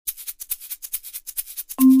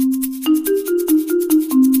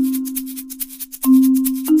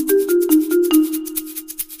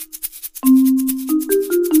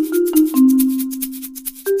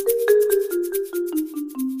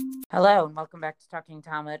back to Talking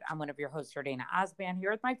Talmud. I'm one of your hosts, Jordana Osban,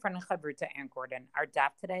 here with my friend Chavruta Ann Gordon. Our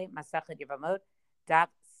daf today, Masechet Yevamot, daf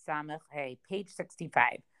Samech Hey, page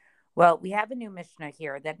 65. Well, we have a new Mishnah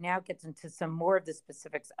here that now gets into some more of the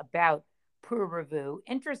specifics about Pur Revu.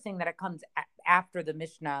 Interesting that it comes after the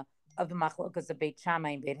Mishnah of the Machlokas of Beit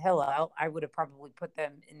Shammai and Beit Hillel. I would have probably put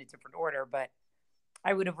them in a different order, but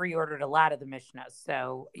I would have reordered a lot of the Mishnahs.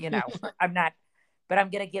 So, I'm not, but I'm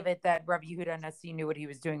going to give it that Rabbi Yehuda Nasi knew what he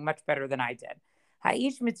was doing much better than I did.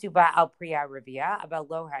 Ha'ish mitzuba al priya revia about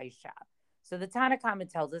lo ha'isha. So the Tanna Kama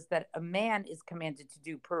tells us that a man is commanded to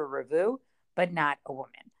do pur revu, but not a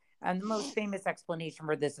woman. And the most famous explanation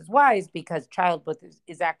for this is why is because childbirth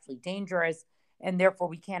is actually dangerous, and therefore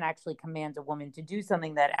we can't actually command a woman to do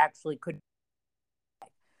something that actually could.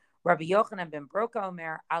 Rabbi Yochanan ben Broka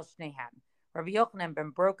Omer al Shnehem. Rabbi Yochanan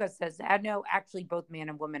ben Broka says, no, actually both man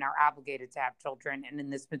and woman are obligated to have children, and in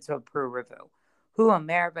this mitzvah pru revu. Hu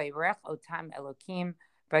Omer vayirech otam Elokim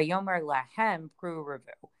vayomer lahem pru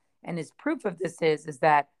revu. And his proof of this is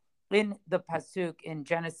that in the pasuk in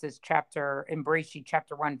Genesis in Bereshit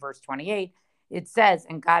chapter 1, verse 28, it says,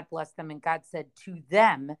 and God blessed them, and God said to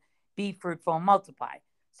them, be fruitful and multiply.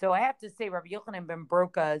 So I have to say, Rabbi Yochanan ben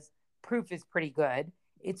Broka's proof is pretty good.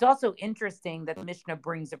 It's also interesting that the Mishnah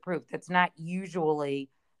brings a proof. That's not usually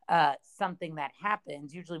something that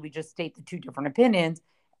happens. Usually we just state the two different opinions,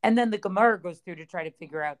 and then the Gemara goes through to try to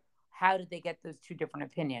figure out how did they get those two different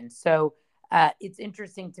opinions. So it's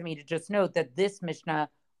interesting to me to just note that this Mishnah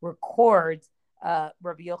records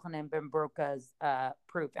Rabbi Yochanan ben Broka's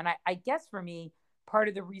proof. And I guess for me, part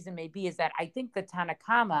of the reason maybe is that I think the Tanna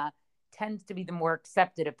Kama tends to be the more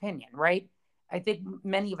accepted opinion, right? I think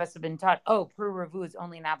many of us have been taught, pru revu is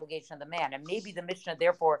only an obligation of the man. And maybe the Mishnah,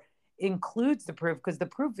 therefore, includes the proof because the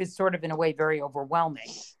proof is sort of, in a way, very overwhelming.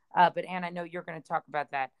 But, Anne, I know you're going to talk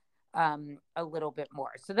about that a little bit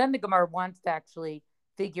more. So then the Gemara wants to actually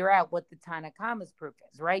figure out what the Tanna Kama's proof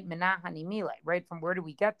is, right? Menahani mile, right? From where do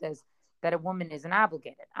we get this, that a woman isn't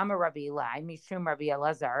obligated? Amar Rabbi Eli, Mishum Rabbi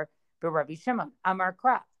Elazar, but Rabbi Shimon, Amar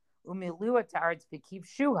Kra, Umilua Ta'ards B'kiv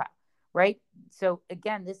Shuha, right? So,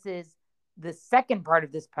 again, this is the second part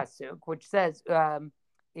of this pasuk, which says,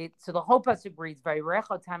 so the whole pasuk reads, "Vayirech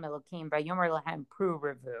otam Elokim vayomer lahem pru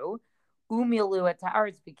revu, umilu et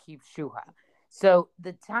haaretz b'kiv shuha." So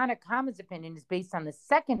the Tanna Kama's opinion is based on the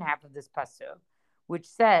second half of this pasuk, which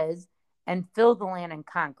says, "And fill the land and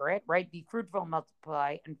conquer it." Right, be fruitful,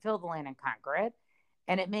 multiply, and fill the land and conquer it.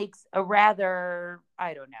 And it makes a rather,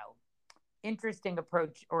 interesting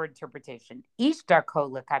approach or interpretation. Ish darko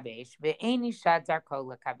lekabesh ve'ein isha darko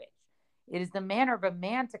lekabesh. It is the manner of a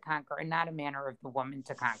man to conquer and not a manner of the woman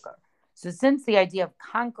to conquer. So since the idea of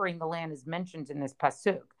conquering the land is mentioned in this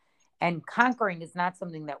pasuk, and conquering is not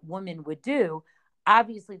something that women would do,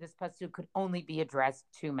 obviously this pasuk could only be addressed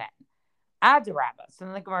to men. Adarabba. So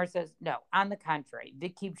then the Gemara says, no, on the contrary,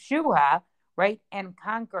 v'kiv shuha, right, and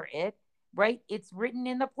conquer it, right, it's written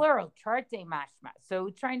in the plural, charte mashma.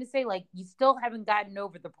 So trying to say, you still haven't gotten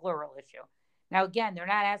over the plural issue. Now, again, they're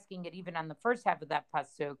not asking it even on the first half of that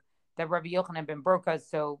pasuk, that Rabbi Yochanan ben Broka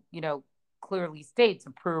clearly states, a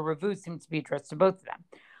pru revu seems to be addressed to both of them.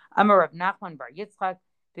 Amar Rav Nachman bar Yitzchak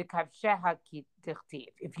v'kavsheha ki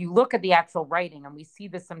tichtiv. If you look at the actual writing, and we see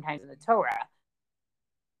this sometimes in the Torah,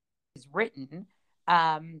 is written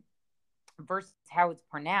versus how it's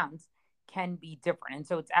pronounced can be different, and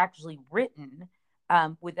so it's actually written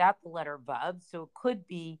without the letter vav, so it could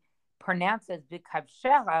be pronounced as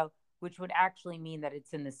v'kavsheha, which would actually mean that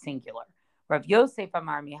it's in the singular. Rav Yosef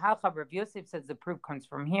Amar Mihalcha. Rav Yosef says the proof comes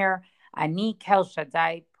from here. Ani kel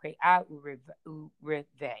shaddai pre'a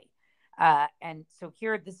urivei. And so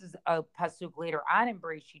here, this is a pasuk later on in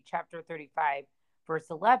Bereshit, chapter 35, verse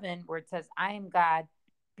 11, where it says, I am God,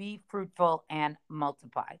 be fruitful and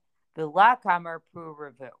multiply. V'la kamer pru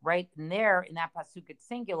revu. Right? And there, in that pasuk, it's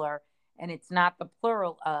singular, and it's not the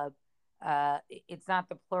plural of pru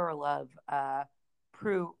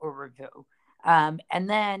or revu. And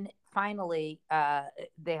then finally,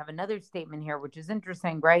 they have another statement here, which is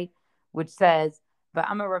interesting, right? Which says,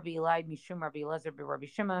 "Va'amar Rabbi Eli mishum Rabbi Elazar b'Rabbi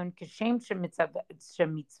Shimon kashem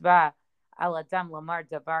shemitzvah al adam lamar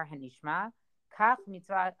davar hanishma kach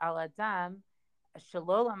mitzvah al adam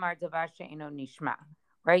shelo lamar davar she'eno nishma."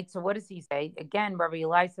 Right. So what does he say? Again, Rabbi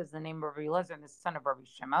Eli says the name of Rabbi Elazar and the son of Rabbi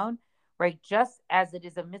Shimon. Right. Just as it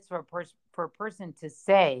is a mitzvah for a person to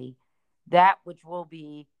say that which will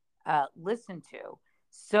be listened to,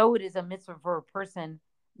 so it is a mitzvah for a person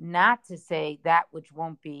not to say that which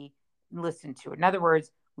won't be listened to. In other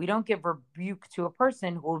words, we don't give rebuke to a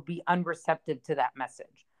person who will be unreceptive to that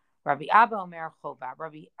message. Rabbi Abba Omer Chova.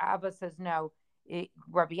 Rabbi Abba says, no,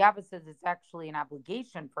 Rabbi Abba says it's actually an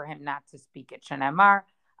obligation for him not to speak it. Shanamar,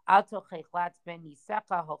 Alto Chechlatz ben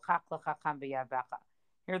Yisecha Hochach Lechacham v'Yavecha.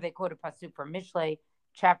 Here they quote a pasuk from Mishlei,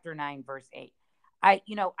 chapter 9, verse 8. I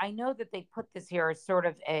know that they put this here as sort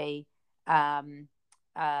of a, um,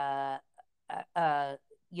 uh,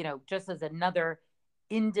 just as another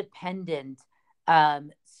independent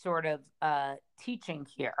sort of teaching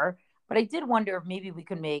here. But I did wonder if maybe we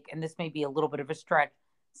could make, and this may be a little bit of a stretch,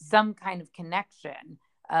 some kind of connection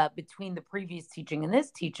between the previous teaching and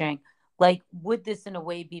this teaching. Like, would this in a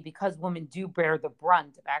way be because women do bear the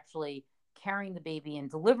brunt of actually carrying the baby and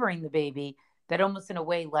delivering the baby, that almost in a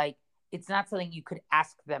way, like, it's not something you could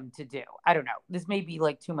ask them to do? I don't know. This may be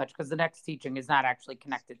like too much because the next teaching is not actually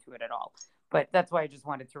connected to it at all. But that's why I just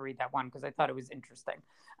wanted to read that one because I thought it was interesting.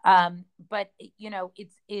 But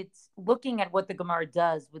it's looking at what the Gemara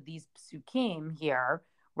does with these psukim here,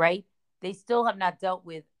 right? They still have not dealt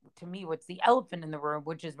with, to me, what's the elephant in the room,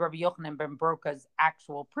 which is Rabbi Yochanan ben Broka's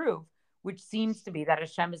actual proof, which seems to be that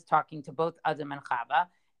Hashem is talking to both Adam and Chava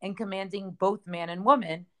and commanding both man and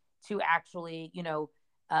woman to actually,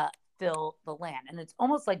 fill the land. And it's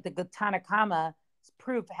almost like the Tanna Kamma's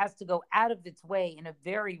proof has to go out of its way in a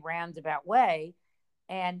very roundabout way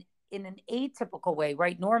and in an atypical way,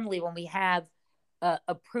 right? Normally, when we have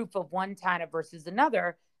a proof of one Tana versus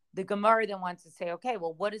another, the Gemara then wants to say, okay,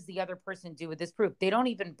 well, what does the other person do with this proof? They don't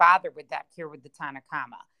even bother with that here with the Tanna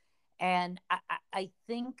Kamma. And I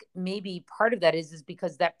think maybe part of that is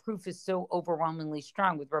because that proof is so overwhelmingly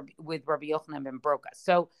strong with Rabbi Yochanan ben Broka.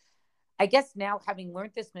 So I guess now, having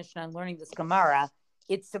learned this Mishnah and learning this Gemara,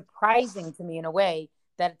 it's surprising to me in a way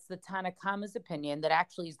that it's the Tanna Kamma's opinion that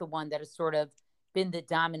actually is the one that has sort of been the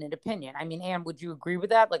dominant opinion. I mean, Anne, would you agree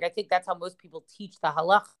with that? Like, I think that's how most people teach the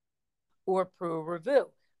halach or Pru Revu,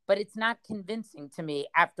 but it's not convincing to me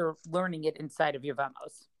after learning it inside of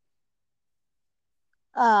Yevamos.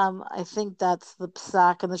 I think that's the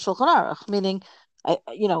Psak and the Shulchan Aruch, meaning,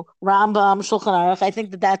 Rambam, Shulchan Aruch. I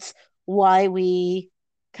think that's why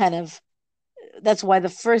that's why the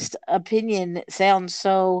first opinion sounds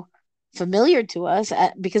so familiar to us,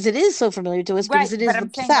 because it is so familiar to us, right, because it is the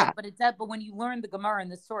Psak. Like, but it does. But when you learn the Gemara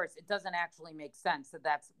and the source, it doesn't actually make sense that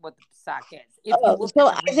that's what the Psak is. If you look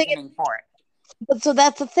at the reasoning for it. But so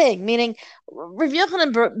that's the thing, meaning Rav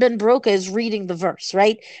Yochanan ben Broka is reading the verse,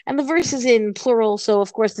 right? And the verse is in plural, so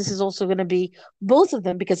of course this is also going to be both of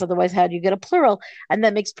them, because otherwise how do you get a plural? And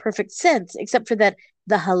that makes perfect sense, except for that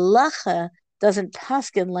the halacha doesn't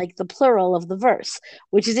paskin like the plural of the verse,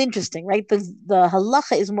 which is interesting, right? The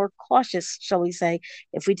halacha is more cautious, shall we say,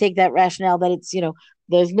 if we take that rationale that it's,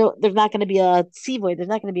 there's not going to be a tzivoy, there's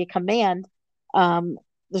not going to be a command,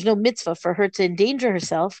 there's no mitzvah for her to endanger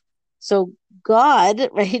herself. So God,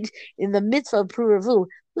 right, in the mitzvah of Pru Revu,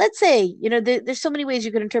 let's say, there's so many ways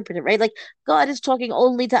you can interpret it, right? Like God is talking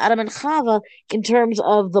only to Adam and Chava in terms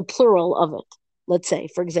of the plural of it. Let's say,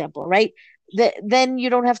 for example, right? Then you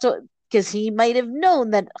don't have to, because he might have known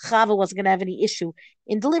that Chava wasn't going to have any issue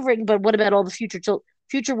in delivering. But what about all the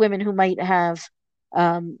future women who might have,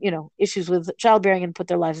 issues with childbearing and put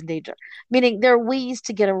their lives in danger? Meaning, there are ways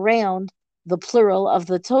to get around the plural of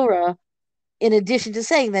the Torah, in addition to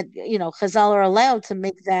saying that, Chazal are allowed to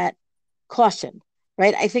make that caution,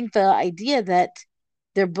 right? I think the idea that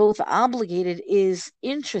they're both obligated is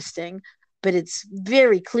interesting, but it's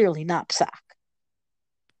very clearly not psak.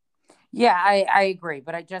 Yeah, I agree.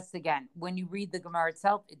 But again, when you read the Gemara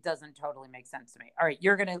itself, it doesn't totally make sense to me. All right,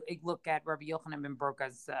 you're going to look at Rabbi Yochanan ben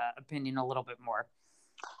Broka's opinion a little bit more.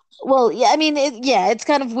 Well, yeah, I mean, it's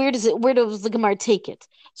kind of weird. Where does the Gemara take it?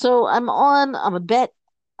 So I'm a bet.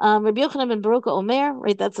 Rabbi Yochanan ben Baruch Omer,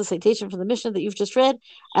 right? That's the citation from the Mishnah that you've just read.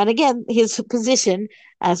 And again, his position,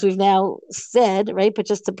 as we've now said, right? But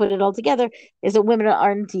just to put it all together, is that women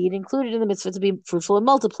are indeed included in the mitzvah to be fruitful and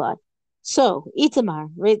multiply. So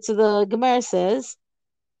Itamar, right? So the Gemara says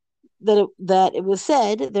that it was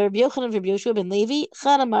said that Rabbi Yochanan Rabbi Yoshua ben Levi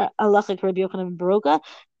Chanamar halachik Rabbi Yochanan ben Baroka,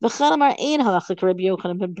 v'Chanamar ein halachik Rabbi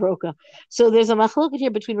Yochanan ben Baroka. So there's a machloket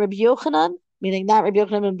here between Rabbi Yochanan, meaning not Rabbi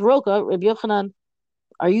Yochanan ben Baroka, Rabbi Yochanan,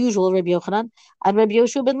 our usual Rabbi Yochanan, and Rabbi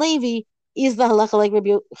Yoshua ben Levi, is the halacha like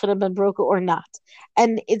Rabbi Yochanan ben Baroka or not?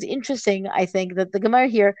 And it's interesting, I think, that the Gemara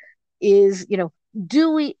here is,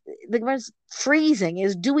 the Gemara's phrasing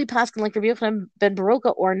is, do we paskin like Rabbi Yochanan ben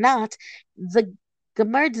Baroka or not? The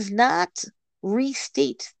Gemara does not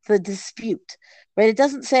restate the dispute, right? It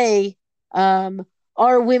doesn't say, are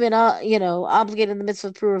women, obligated in the mitzvah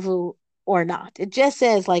of Puravu or not. It just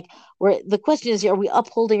says, like, the question is, are we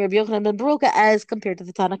upholding Rabbi Yochanan ben Baroka as compared to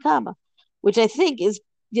the Tanna Kamma, which I think is,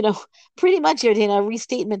 pretty much, Yardena, a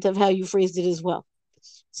restatement of how you phrased it as well.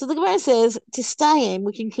 So the Gemara says, Tistayim,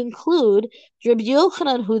 we can conclude, Rabbi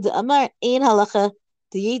Yochanan hu Amar ein halacha.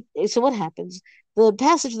 So what happens? The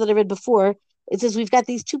passage that I read before, it says we've got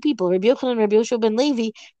these two people, Rabbi Yochanan and Rabbi Yoshua ben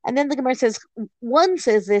Levi, and then the Gemara says one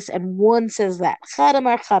says this and one says that.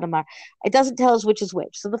 Chadamar, chadamar. It doesn't tell us which is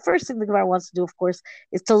which. So the first thing the Gemara wants to do, of course,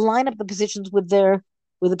 is to line up the positions with the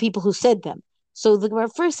people who said them. So the Gemara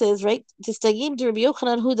first says, right, Tistayim to Rabbi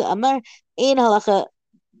Yochanan hu Amar ein halacha.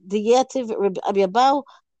 Diyativ Rabbi Abau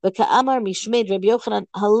v'ka'amar mishmed Rabbi Yochanan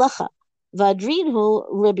halacha v'adrinhu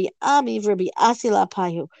Rabbi Ami v'Rabbi Asi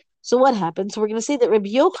la'apayu. So what happens? So we're going to say that Rabbi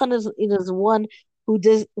Yochanan is one who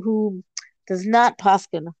does not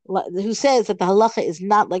paskin, who says that the halacha is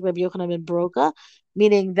not like Rabbi Yochanan ben Broka,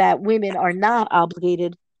 meaning that women are not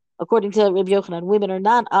obligated, according to Rabbi Yochanan, women are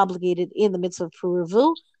not obligated in the mitzvah of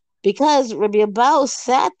Puravu, because Rabbi Abau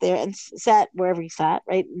sat wherever he sat,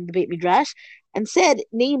 right, in the Beit Midrash, and said,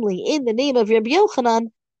 namely, in the name of Rabbi Yochanan,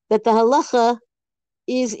 that the halacha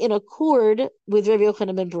is in accord with Rabbi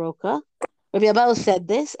Yochanan ben Broka. Rabbi Abau said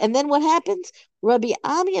this, and then what happens? Rabbi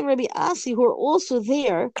Ami and Rabbi Asi, who are also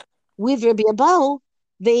there with Rabbi Abau,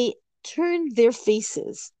 they turned their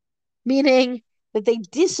faces, meaning that they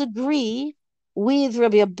disagree with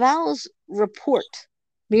Rabbi Abau's report,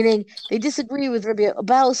 meaning they disagree with Rabbi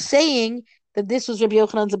Abau saying that this was Rabbi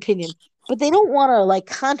Yochanan's opinion. But they don't want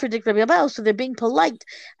to contradict Rabbi Abau, so they're being polite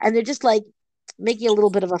and they're just making a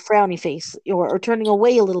little bit of a frowny face or turning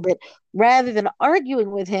away a little bit rather than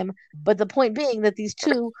arguing with him. But the point being that these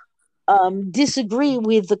two disagree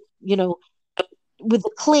with the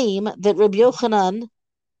claim that Rabbi Yochanan,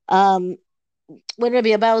 when Rabbi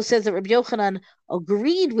Abau says that Rabbi Yochanan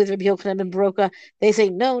agreed with Rabbi Yochanan ben Broka, they say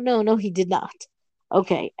no, he did not.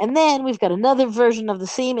 Okay, and then we've got another version of the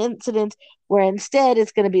same incident where instead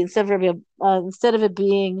it's going to be instead of it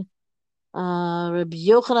being Rabbi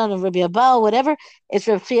Yochanan and Rabbi Abau, whatever, it's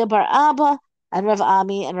Rav Chia bar Abba and Rav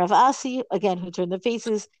Ami and Rav Asi again who turn their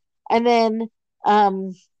faces, and then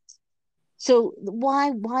so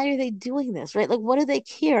why are they doing this, right? What do they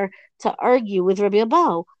care to argue with Rabbi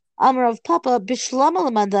Abau? Amar Rav Papa Bishlama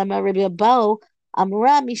Lamandama Rabbi Abau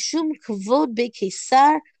Amra Mishum Kavod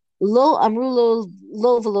Bekesar. Lo amru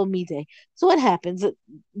lo velo mide. So what happens?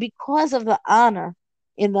 Because of the honor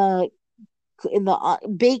in the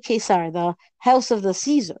Beit Kesar, the house of the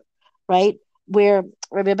Caesar, right, where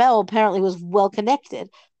Rabbi Abel apparently was well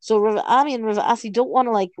connected. So Rav Ami and Rav Asi don't want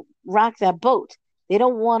to rock that boat. They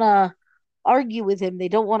don't want to argue with him. They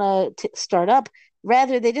don't want to start up.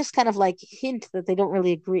 Rather, they just kind of hint that they don't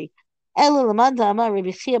really agree. Ela lamanda amar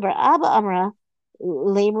Rabbi Chia bar Abba amra.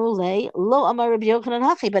 Lo amar Rabbi Yochanan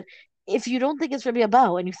hachi. But if you don't think it's Rabbi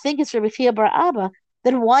Abau and you think it's Rabbi Chia bar Abba,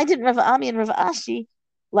 then why didn't Rav Ami and Rav Ashi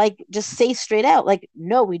just say straight out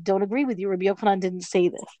no, we don't agree with you. Rabbi Yochanan didn't say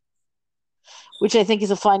this, which I think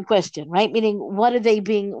is a fine question, right? Meaning, what are they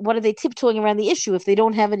tiptoeing around the issue if they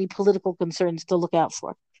don't have any political concerns to look out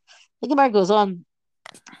for? The Gemara goes on.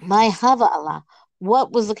 My hava Allah.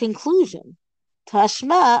 What was the conclusion?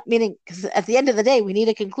 Tashma, meaning, because at the end of the day, we need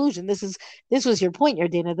a conclusion. This was your point,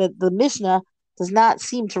 Yardena, that the Mishnah does not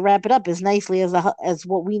seem to wrap it up as nicely as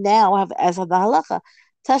what we now have as the halacha.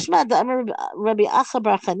 Tashma, Rabbi Acha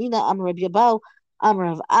bar Chanina, Rabbi Abau,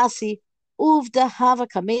 Rav Asi, Uvda hava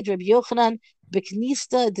kamed Rabbi Yochanan,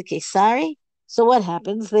 Beknista de Kesari. So what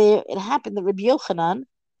happens? It happened that Rabbi Yochanan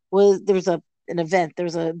there was an event, there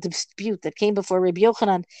was a dispute that came before Rabbi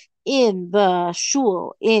Yochanan in the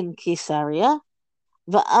shul in Caesarea.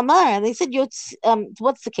 Amar, and they said,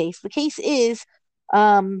 what's the case? The case is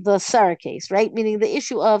the Sarah case, right? Meaning the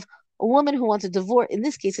issue of a woman who wants a divorce. In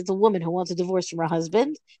this case, it's a woman who wants a divorce from her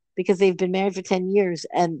husband because they've been married for 10 years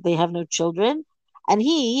and they have no children. And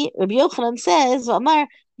Rabbi Yochanan says, Amar,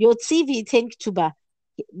 Yotzivi Tenk Tuba.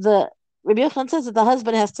 Rabbi Yochanan says that the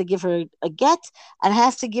husband has to give her a get and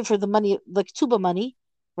has to give her the money, the Tuba money,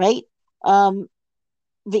 right? Ve'isal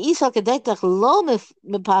kedaitach lo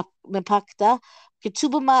mepakta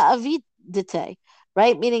ketuba ma'avidite,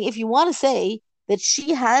 right? Meaning, if you want to say that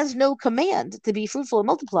she has no command to be fruitful and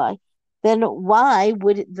multiply, then why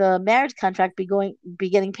would the marriage contract be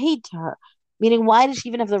getting paid to her? Meaning, why does she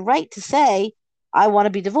even have the right to say, I want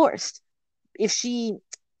to be divorced? If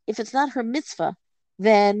it's not her mitzvah,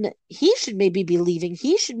 then he should maybe be leaving.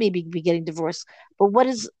 He should maybe be getting divorced. But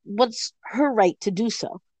what's her right to do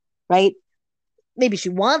so, right? Maybe she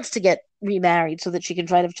wants to get remarried so that she can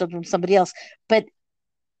try to have children with somebody else. But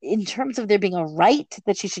in terms of there being a right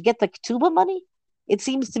that she should get the ketubah money, it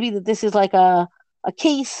seems to be that this is a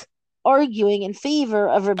case arguing in favor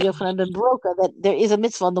of Rabbi Yochanan ben Broka that there is a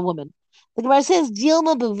mitzvah on the woman. The Gemara says,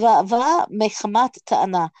 Dilma b'va'va mechamat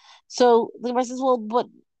ta'ana. So the Gemara says, well, but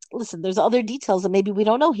listen, there's other details that maybe we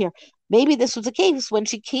don't know here. Maybe this was a case when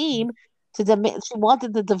she came to demand, she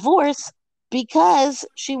wanted the divorce because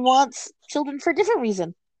she wants children for a different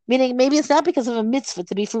reason. Meaning, maybe it's not because of a mitzvah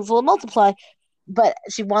to be fruitful and multiply, but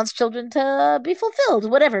she wants children to be fulfilled,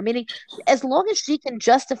 whatever. Meaning, as long as she can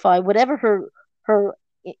justify whatever her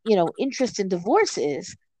interest in divorce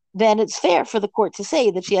is, then it's fair for the court to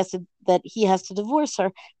say that he has to divorce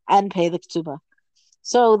her and pay the ketubah.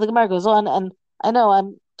 So the Gemara goes on, and I know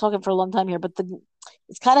I'm talking for a long time here, but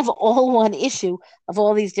it's kind of all one issue of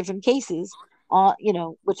all these different cases,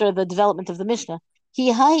 which are the development of the Mishnah. So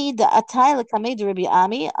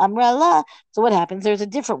what happens? There's a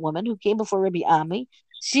different woman who came before Rabbi Ami.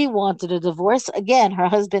 She wanted a divorce. Again, her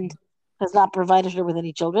husband has not provided her with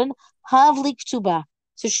any children. Havli ktuba.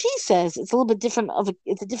 So she says it's a little bit different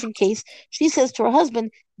it's a different case. She says to her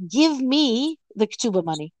husband, "Give me the ktuba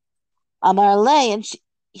money." Amar le, and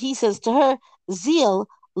he says to her, "Zeal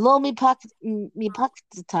lo mipakat.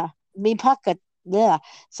 Yeah,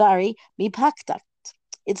 sorry, mipakta."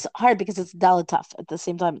 It's hard because it's dalataf at the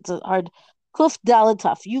same time. It's a hard kuf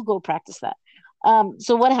dalataf. You go practice that.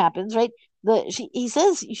 So what happens, right? He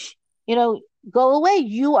says, go away.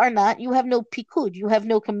 You have no pikud. You have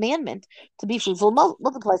no commandment to be fruitful,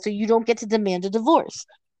 multiply. So you don't get to demand a divorce.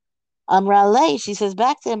 Amrale, she says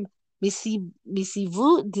back to him,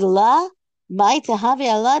 misivu dila mai tehave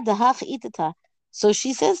ala dahach itata. So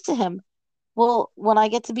she says to him, well, when I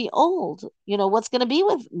get to be old, what's going to be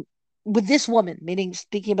with this woman, meaning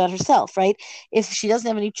speaking about herself, right? If she doesn't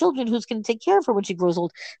have any children, who's going to take care of her when she grows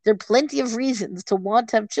old? There are plenty of reasons to want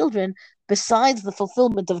to have children besides the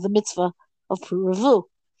fulfillment of the mitzvah of Puravu.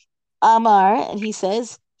 Amar, and he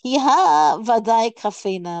says, Hiha vadai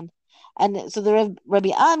kafenan. And so the Rabbi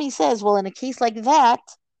Ami says, well, in a case like that,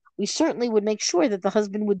 we certainly would make sure that the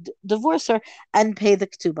husband would divorce her and pay the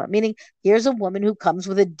ketubah. Meaning, here's a woman who comes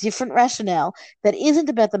with a different rationale that isn't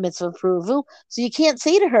about the mitzvah of Puravu. So you can't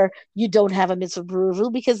say to her, you don't have a mitzvah of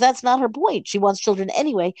Puravu, because that's not her point. She wants children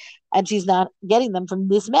anyway, and she's not getting them from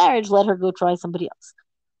this marriage. Let her go try somebody else.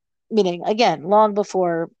 Meaning, again, long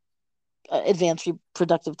before advanced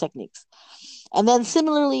reproductive techniques. And then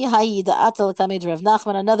similarly, Rav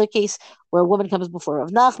Nachman, another case where a woman comes before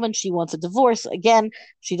Rav Nachman, she wants a divorce. Again,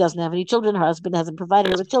 she doesn't have any children. Her husband hasn't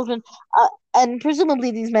provided her with children. And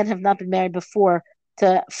presumably these men have not been married before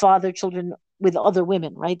to father children with other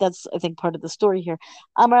women, right? That's, I think, part of the story here.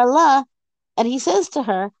 Amar Allah, and he says to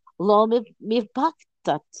her, Lo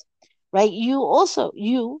mivpaktat, right? You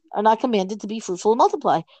are not commanded to be fruitful and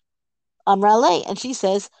multiply. Amar Allah, and she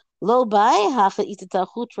says, Lo bai hacha itata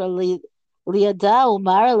chutra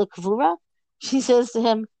she says to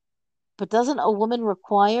him, but doesn't a woman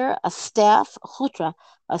require a staff, chutra,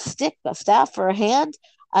 a stick, a staff for her hand,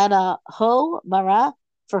 and a hoe, mara,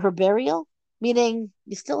 for her burial? Meaning,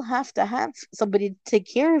 you still have to have somebody to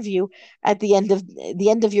take care of you at the end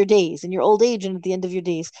of your days, in your old age, and at the end of your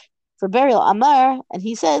days for burial. Amar, and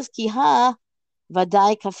he says, kiha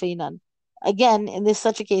vadai kafeinan. Again, in this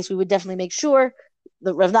such a case, we would definitely make sure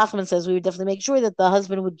the Rav Nachman says we would definitely make sure that the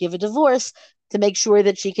husband would give a divorce to make sure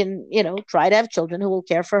that she can, try to have children who will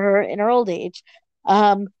care for her in her old age,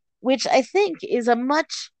 which I think is I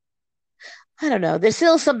don't know. There's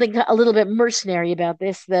still something a little bit mercenary about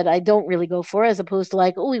this that I don't really go for, as opposed to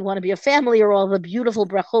like, oh, we want to be a family, or all the beautiful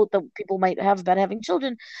brachot that people might have about having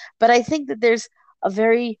children. But I think that there's a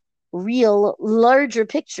very real, larger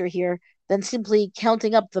picture here than simply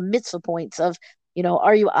counting up the mitzvah points of,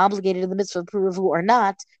 are you obligated to the mitzvah of Puravu or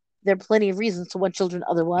not? There are plenty of reasons to want children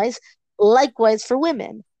otherwise. Likewise for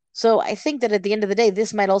women. So I think that at the end of the day,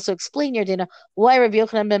 this might also explain, Yardina, why Rabbi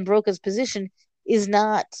Yochanan ben Broka's position is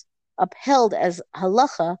not upheld as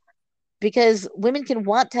halacha, because women can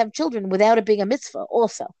want to have children without it being a mitzvah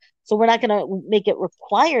also. So we're not going to make it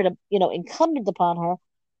required, incumbent upon her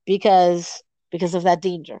because of that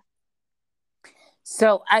danger.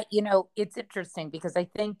 So it's interesting because I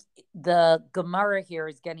think the Gemara here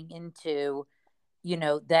is getting into,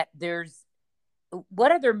 that there's,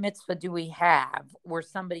 what other mitzvah do we have where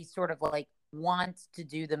somebody sort of like wants to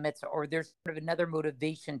do the mitzvah, or there's sort of another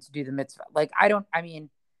motivation to do the mitzvah? Like,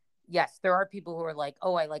 yes, there are people who are like,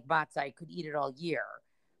 oh, I like matzah, I could eat it all year.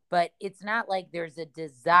 But it's not like there's a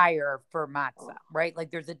desire for matzah, right?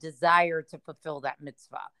 Like there's a desire to fulfill that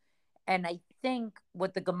mitzvah. And I think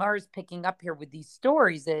what the Gemara is picking up here with these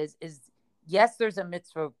stories is yes, there's a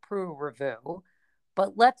mitzvah of Puravu,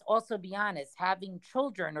 but let's also be honest, having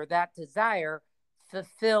children or that desire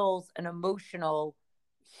fulfills an emotional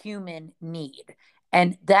human need.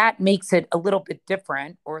 And that makes it a little bit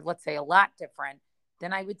different, or let's say a lot different,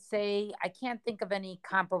 then I would say I can't think of any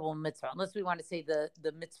comparable mitzvah unless we want to say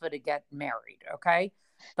the mitzvah to get married. Okay,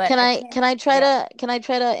 but Can I I can't. can I try Yeah, to can I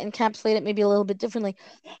try to encapsulate it maybe a little bit differently?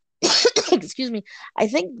 Excuse me. I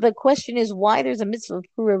think the question is why there's a mitzvah of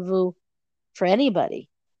puravu for anybody.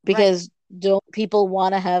 right. Because don't people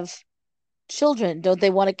want to have children? Don't they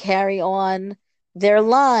want to carry on their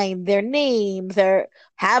line, their name, their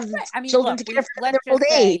have Right. I mean, children look, to care we for them in let's their old just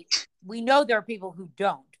say age? we know there are people who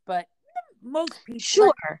don't, but most people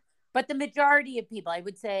like, Sure. but the majority of people, I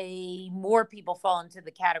would say, more people fall into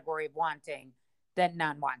the category of wanting than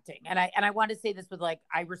non-wanting. And I want to say this with like,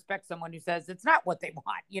 I respect someone who says it's not what they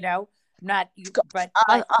want. Not you, but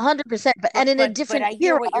A 100%, but and in a but different I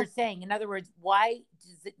hear era. what you're saying. In other words, why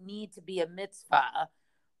does it need to be a mitzvah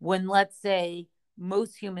when, let's say,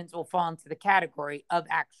 most humans will fall into the category of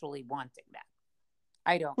actually wanting that?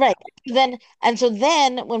 I don't know. Right. So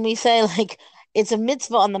then when we say like it's a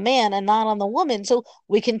mitzvah on the man and not on the woman, so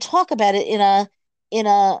we can talk about it in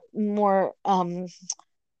a more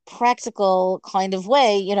practical kind of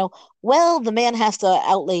way, well, the man has to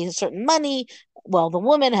outlay a certain money. Well, the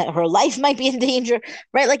woman, her life might be in danger,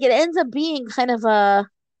 right? Like it ends up being kind of a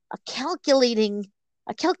calculating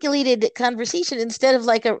a calculated conversation instead of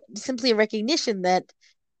like a simply a recognition that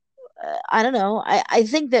I don't know. I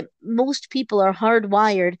think that most people are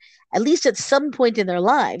hardwired, at least at some point in their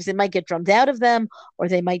lives. It might get drummed out of them, or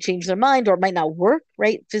they might change their mind, or it might not work,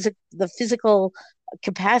 right? The physical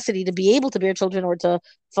capacity to be able to bear children or to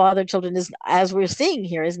father children is, as we're seeing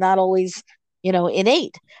here, is not always,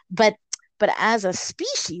 innate. But as a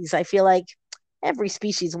species, I feel like every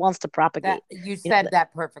species wants to That propagate. you You know, said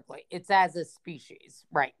that perfectly. It's as a species,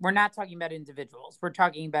 right? We're not talking about individuals. We're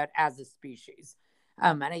talking about as a species.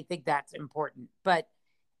 And I think that's important. But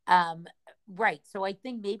um, right. So I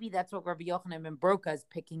think maybe that's what Rabbi Yochanan ben Broka is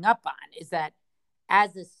picking up on is that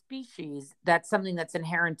as a species, that's something that's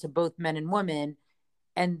inherent to both men and women.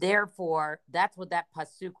 And therefore, that's what that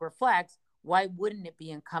pasuk reflects. Why wouldn't it be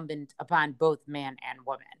incumbent upon both man and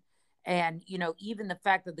woman? And, even the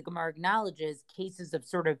fact that the Gemara acknowledges cases of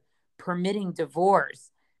sort of permitting divorce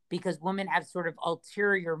because women have sort of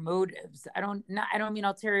ulterior motives. I don't mean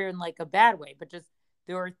ulterior in like a bad way, but just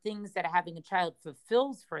there are things that having a child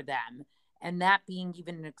fulfills for them. And that being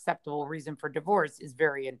even an acceptable reason for divorce is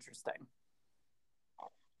very interesting.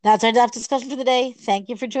 That's our draft discussion for the day. Thank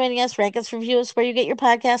you for joining us. Rank us, review us where you get your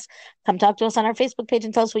podcast. Come talk to us on our Facebook page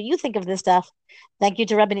and tell us what you think of this stuff. Thank you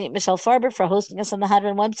to Rabbanit Michelle Farber for hosting us on the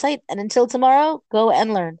Hadran website. And until tomorrow, go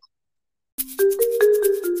and learn.